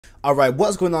Alright,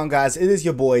 what's going on, guys? It is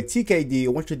your boy TKD,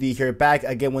 Winter D here, back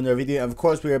again with another video. And of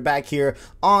course, we are back here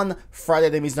on Friday.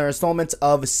 That means another installment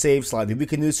of Save Slide, the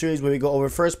weekly news series where we go over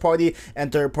first party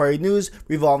and third party news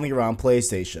revolving around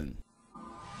PlayStation.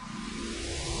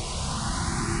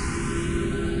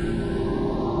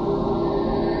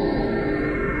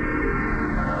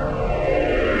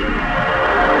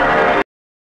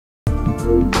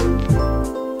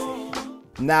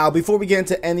 Now, before we get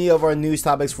into any of our news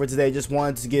topics for today, just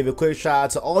wanted to give a quick shout out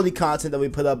to all the content that we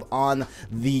put up on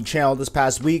the channel this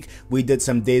past week. We did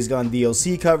some Days Gone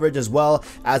DLC coverage, as well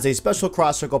as a special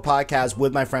Cross Circle podcast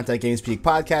with my friend at GamesPeak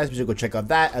podcast. You should go check out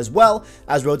that, as well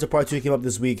as Road to Part 2 came up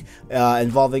this week,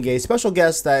 involving a special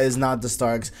guest that is not the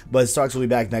Starks, but Starks will be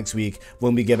back next week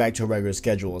when we get back to a regular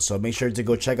schedule. So make sure to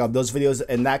go check out those videos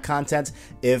and that content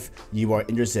if you are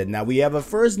interested. Now, we have a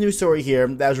first news story here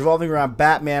that is revolving around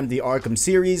Batman the Arkham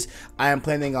series. I am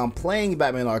planning on playing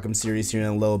Batman Arkham series here in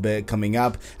a little bit coming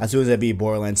up as soon as I beat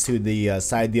Borderlands 2, the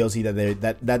side DLC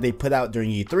that they put out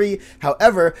during E3.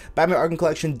 However, Batman Arkham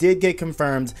Collection did get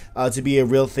confirmed to be a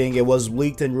real thing. It was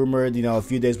leaked and rumored, a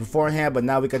few days beforehand, but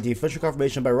now we got the official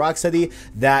confirmation by Rocksteady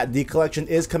that the collection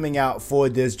is coming out for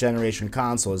this generation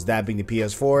consoles, that being the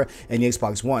PS4 and the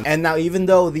Xbox One. And now, even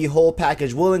though the whole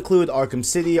package will include Arkham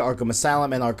City, Arkham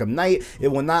Asylum, and Arkham Knight, it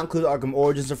will not include Arkham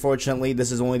Origins, unfortunately.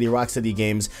 This is only the Rocksteady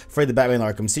games for the Batman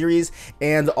Arkham series,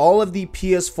 and all of the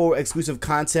PS4 exclusive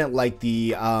content like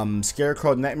the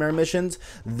Scarecrow Nightmare missions,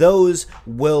 those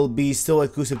will be still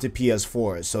exclusive to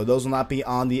PS4, so those will not be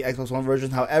on the Xbox One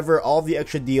version. However, all the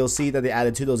extra DLC that they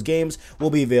added to those games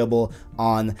will be available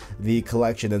on the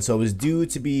collection, and so it was due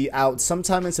to be out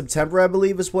sometime in September, I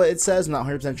believe is what it says. I'm not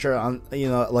 100% sure on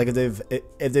like if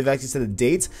they've actually set a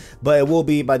date, but it will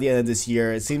be by the end of this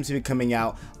year. It seems to be coming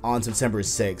out on September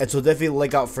 6th, and so definitely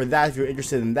look out for that if you're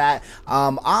interested in that.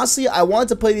 Honestly, I wanted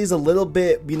to play these a little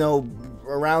bit,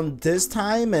 around this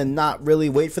time and not really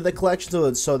wait for the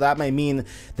collection, so that might mean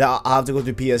that I'll have to go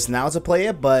through PS Now to play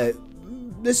it, but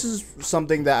this is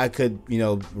something that I could,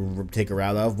 take a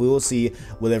route of. We will see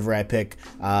whatever I pick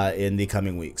in the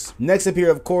coming weeks. Next up here,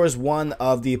 of course, one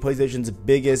of the PlayStation's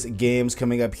biggest games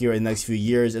coming up here in the next few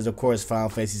years is, of course, Final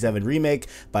Fantasy VII Remake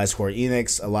by Square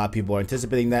Enix. A lot of people are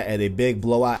anticipating that at a big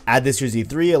blowout at this year's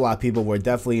E3. A lot of people were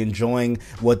definitely enjoying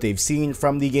what they've seen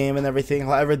from the game and everything.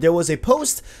 However, there was a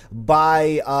post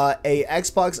by a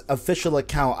Xbox official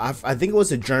account, I think it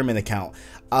was a German account,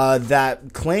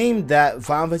 that claimed that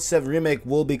Final Fantasy VII Remake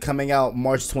will be coming out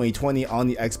March 2020 on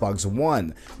the Xbox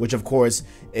One, which of course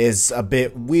is a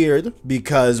bit weird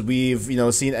because we've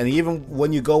seen, and even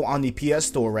when you go on the PS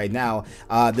Store right now,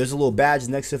 there's a little badge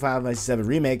next to Final Fantasy VII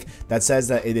Remake that says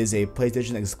that it is a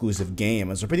PlayStation exclusive game,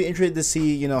 and so pretty interested to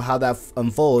see how that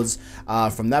unfolds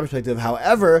from that perspective.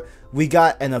 However, we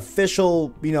got an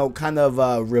official, kind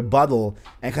of rebuttal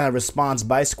and kind of response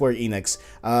by Square Enix,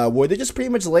 where they just pretty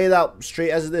much lay it out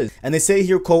straight as it is. And they say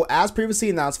here, quote, "As previously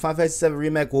announced, Final Fantasy VII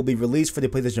Remake will be released for the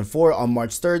PlayStation 4 on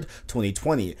March 3rd,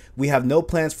 2020. We have no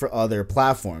plans for other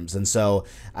platforms." And so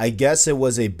I guess it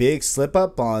was a big slip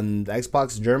up on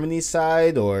Xbox Germany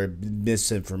side, or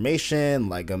misinformation,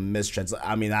 like a mistranslation.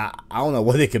 I mean, I don't know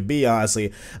what it could be,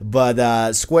 honestly,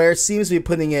 but Square seems to be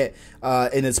putting it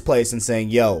in its place and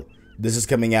saying, yo, this is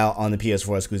coming out on the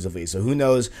PS4 exclusively. So who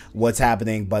knows what's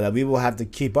happening, but we will have to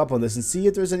keep up on this and see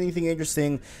if there's anything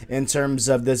interesting in terms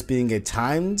of this being a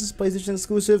timed PlayStation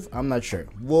exclusive. I'm not sure.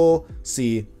 We'll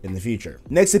see in the future.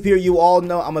 Next up here, you all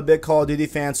know I'm a big Call of Duty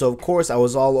fan, so of course I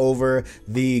was all over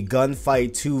the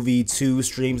gunfight 2v2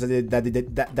 streams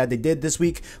that they did this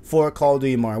week for Call of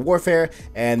Duty Modern Warfare,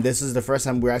 and this is the first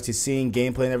time we're actually seeing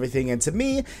gameplay and everything. And to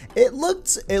me, it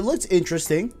looked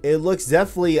interesting. It looks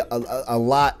definitely a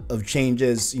lot of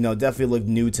changes, definitely look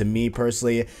new to me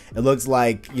personally. It looks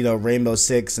like, Rainbow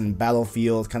Six and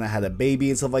Battlefield kind of had a baby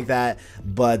and stuff like that,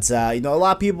 but a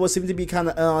lot of people seem to be kind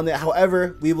of on it.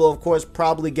 However, we will of course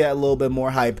probably get a little bit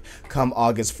more hype come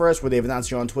August 1st, where they've announced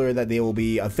here on Twitter that they will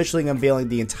be officially unveiling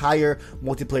the entire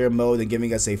multiplayer mode and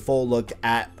giving us a full look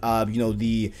at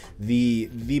the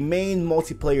main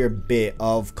multiplayer bit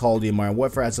of Call of Duty Modern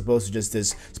Warfare, as opposed to just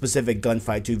this specific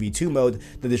gunfight 2v2 mode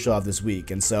that they show off this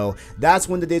week. And so that's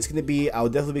when the date's going to be. I'll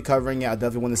definitely be covering it. I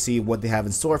definitely want to see what they have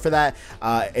in store for that.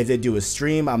 If they do a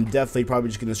stream, I'm definitely probably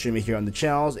just going to stream it here on the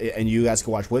channels, and you guys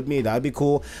can watch with me. That'd be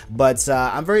cool. But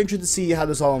I'm very interested to see how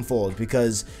this all unfolds,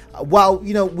 because while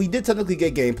we did technically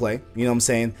get gameplay,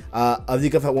 of the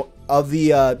gunfight of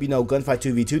the you know, gunfight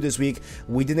 2v2 this week,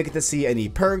 we didn't get to see any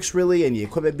perks really, any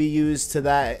equipment be used to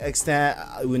that extent.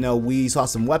 You know, we saw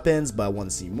some weapons, but I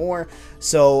want to see more.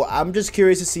 So I'm just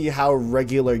curious to see how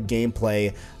regular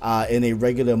gameplay in a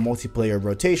regular multiplayer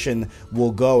rotation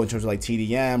will go in terms of like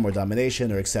TDM or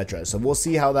domination or etc. So we'll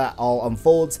see how that all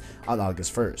unfolds on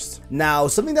August 1st. Now,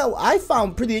 something that I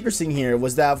found pretty interesting here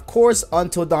was that, of course,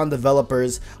 Until Dawn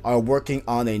developers are working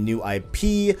on a new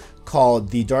IP called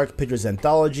the Dark Pictures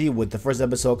Anthology, with the first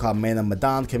episode called Man of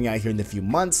Medan coming out here in a few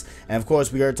months. And of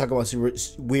course, we are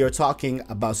talking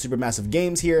about Supermassive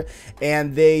Games here,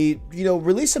 and they, you know,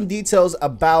 released some details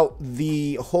about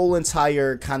the whole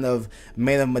entire kind of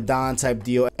Man of Medan type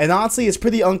deal. And honestly, it's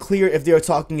pretty unclear if they are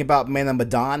talking about Man of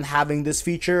Medan having this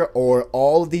feature or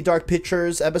all of the Dark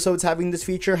Pictures episodes having this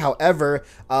feature. However,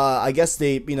 I guess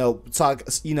they, you know, talk,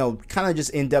 you know, kind of just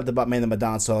in depth about Man of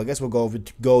Medan. So I guess we'll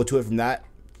go to it from that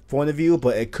point of view,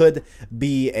 but it could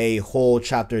be a whole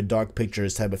chapter Dark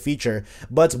Pictures type of feature.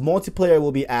 But multiplayer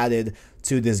will be added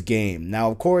to this game.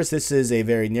 Now, of course, this is a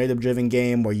very narrative-driven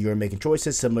game where you're making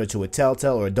choices similar to a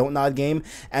Telltale or a Don't Nod game.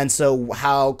 And so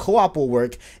how co-op will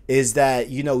work is that,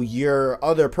 you know, your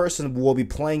other person will be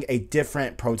playing a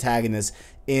different protagonist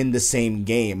in the same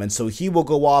game, and so he will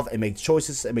go off and make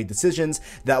choices and make decisions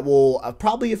that will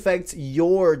probably affect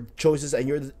your choices and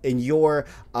your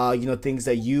you know, things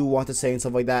that you want to say and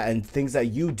stuff like that, and things that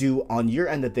you do on your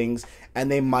end of things,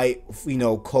 and they might, you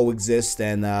know, coexist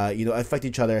and you know, affect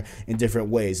each other in different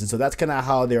ways. And so that's kind of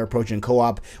how they're approaching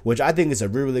co-op, which I think is a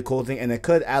really, really cool thing, and it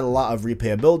could add a lot of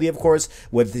replayability, of course,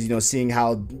 with, you know, seeing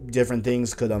how different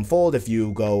things could unfold if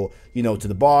you go, you know, to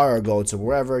the bar or go to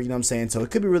wherever, you know what I'm saying. So it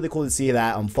could be really cool to see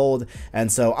that unfold.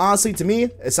 And so honestly, to me,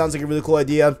 it sounds like a really cool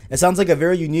idea. It sounds like a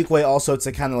very unique way also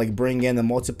to kind of like bring in the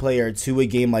multiplayer to a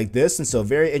game like this, and so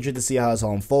very interested to see how this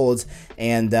all unfolds.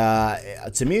 And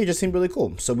to me, it just seemed really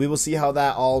cool. So we will see how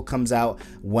that all comes out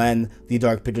when the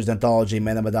Dark Pictures Anthology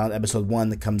Man of Medan episode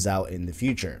 1 comes out in the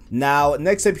future. Now,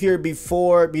 next up here,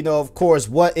 before, you know, of course,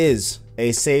 what is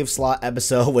a save slot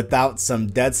episode without some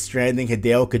Death Stranding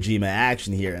Hideo Kojima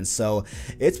action here? And so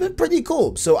it's been pretty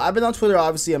cool. So I've been on Twitter,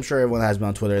 obviously. I'm sure everyone has been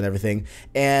on Twitter and everything,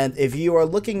 and if you are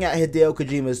looking at Hideo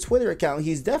Kojima's Twitter account,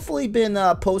 he's definitely been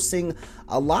posting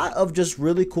a lot of just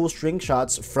really cool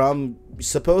screenshots from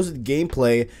supposed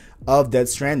gameplay of Death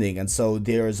Stranding. And so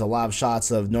there's a lot of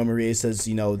shots of Norman Reedus,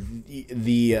 you know,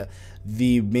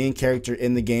 the main character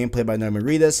in the game, played by Norman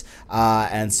Reedus,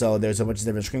 and so there's a bunch of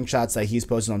different screenshots that he's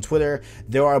posted on Twitter.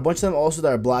 There are a bunch of them also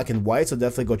that are black and white, so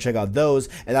definitely go check out those,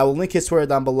 and I will link his Twitter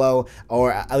down below,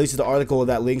 or at least the article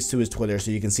that links to his Twitter, so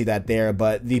you can see that there.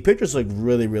 But the pictures look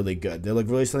really, really good. They look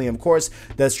really stunning. Of course,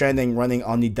 Death Stranding running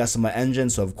on the Decima engine,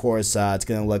 so of course it's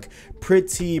gonna look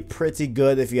pretty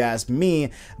good if you ask me.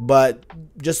 But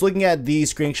just looking at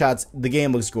these screenshots, the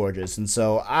game looks gorgeous, and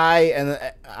so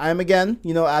I'm again,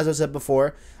 you know, as I said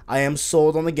before, I am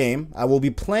sold on the game. I will be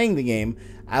playing the game.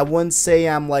 I wouldn't say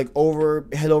I'm like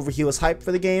head over heels hyped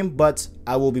for the game, but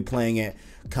I will be playing it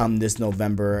come this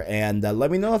November. And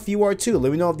let me know if you are too.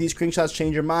 Let me know if these screenshots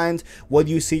change your mind. What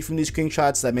do you see from these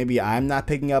screenshots that maybe I'm not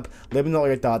picking up? Let me know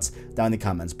your thoughts down in the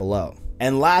comments below.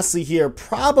 And lastly here,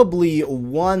 probably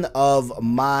one of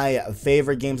my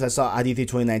favorite games I saw at E3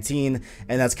 2019,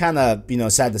 and that's kind of, you know,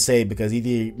 sad to say, because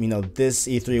E3, you know, this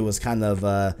E3 was kind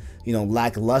of, you know,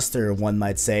 lackluster, one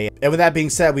might say. And with that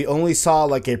being said, we only saw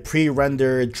like a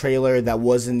pre-rendered trailer that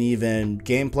wasn't even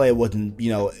gameplay. It wasn't, you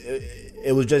know,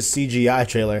 it was just CGI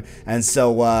trailer, and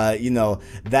so you know,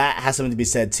 that has something to be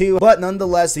said too. But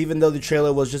nonetheless, even though the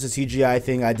trailer was just a CGI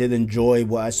thing, I did enjoy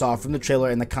what I saw from the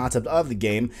trailer and the concept of the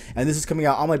game. And this is coming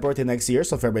out on my birthday next year,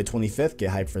 so February 25th,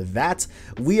 get hyped for that.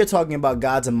 We are talking about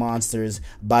Gods and Monsters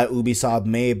by Ubisoft,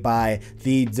 made by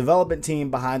the development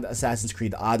team behind Assassin's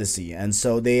Creed Odyssey. And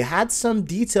so they had some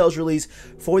details released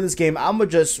for this game. I'm gonna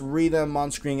just read them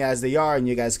on screen as they are, and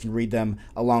you guys can read them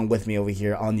along with me over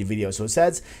here on the video. So it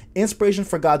says, inspiration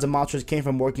for Gods and Monsters came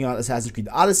from working on Assassin's Creed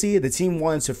Odyssey. The team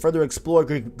wanted to further explore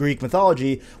Greek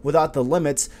mythology without the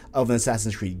limits of an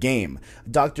Assassin's Creed game.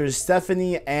 Dr.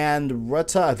 Stephanie and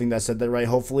Rutta, I think I said that right,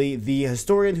 hopefully, the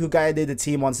historian who guided the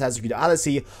team on Assassin's Creed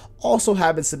Odyssey, also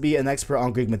happens to be an expert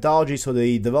on Greek mythology, so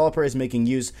the developer is making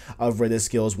use of Retta's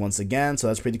skills once again. So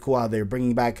that's pretty cool how they're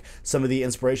bringing back some of the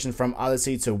inspiration from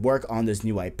Odyssey to work on this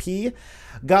new IP.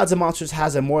 Gods and Monsters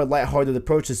has a more lighthearted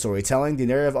approach to storytelling. The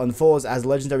narrative unfolds as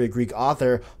legendary Greek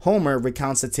author Homer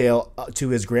recounts the tale to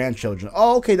his grandchildren.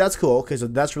 Oh, okay, that's cool. Okay, so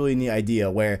that's really a neat idea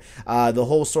where the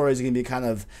whole story is going to be kind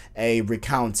of a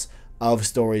recount of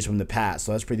stories from the past.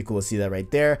 So that's pretty cool to see that right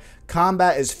there.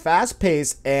 Combat is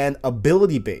fast-paced and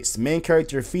ability-based. Main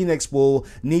character Phoenix will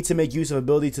need to make use of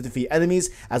ability to defeat enemies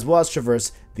as well as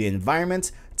traverse the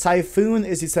environment. Typhoon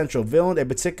is the central villain, a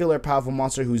particular powerful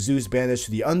monster who Zeus banished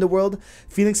to the underworld.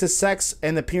 Phoenix's sex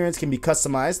and appearance can be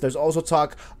customized. There's also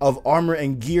talk of armor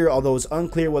and gear, although it's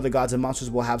unclear whether gods and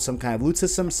monsters will have some kind of loot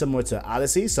system similar to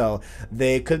Odyssey, so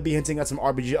they could be hinting at some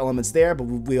RPG elements there, but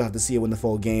we'll have to see it when the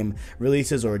full game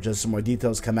releases or just some more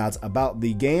details come out about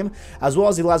the game. As well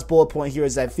as the last bullet point here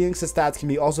is that Phoenix's stats can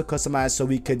be also customized, so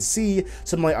we could see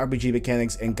some like RPG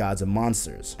mechanics in gods and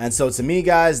monsters. And so to me,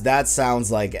 guys, that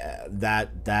sounds like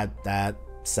that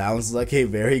sounds like a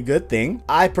very good thing.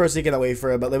 I personally cannot wait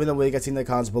for it, but let me know what you guys think in the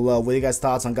comments below. What are you guys'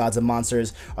 thoughts on Gods and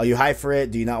Monsters? Are you hyped for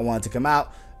it? Do you not want it to come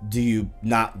out? Do you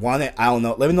not want it? I don't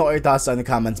know. Let me know what your thoughts are in the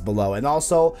comments below. And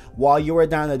also, while you are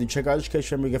down there, do check out the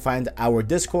description where you can find our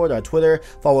Discord, our Twitter,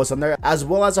 follow us on there, as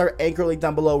well as our Anchor link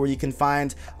down below where you can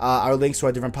find our links to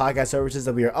our different podcast services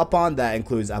that we are up on. That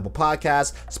includes Apple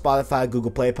Podcasts, Spotify,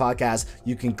 Google Play Podcasts.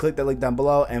 You can click that link down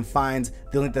below and find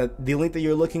the link that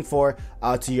you're looking for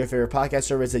to your favorite podcast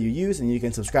service that you use, and you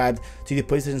can subscribe to the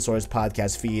PlayStation Source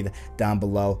podcast feed down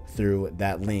below through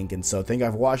that link. And so thank you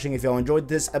guys for watching. If y'all enjoyed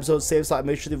this episode of Save Slot,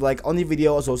 make sure to leave a like on the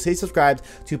video, as well as stay subscribed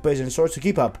to PlayStation Source to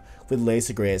keep up with the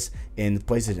latest and greatest in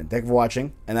PlayStation. Thank you for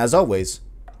watching, and as always,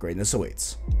 greatness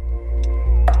awaits.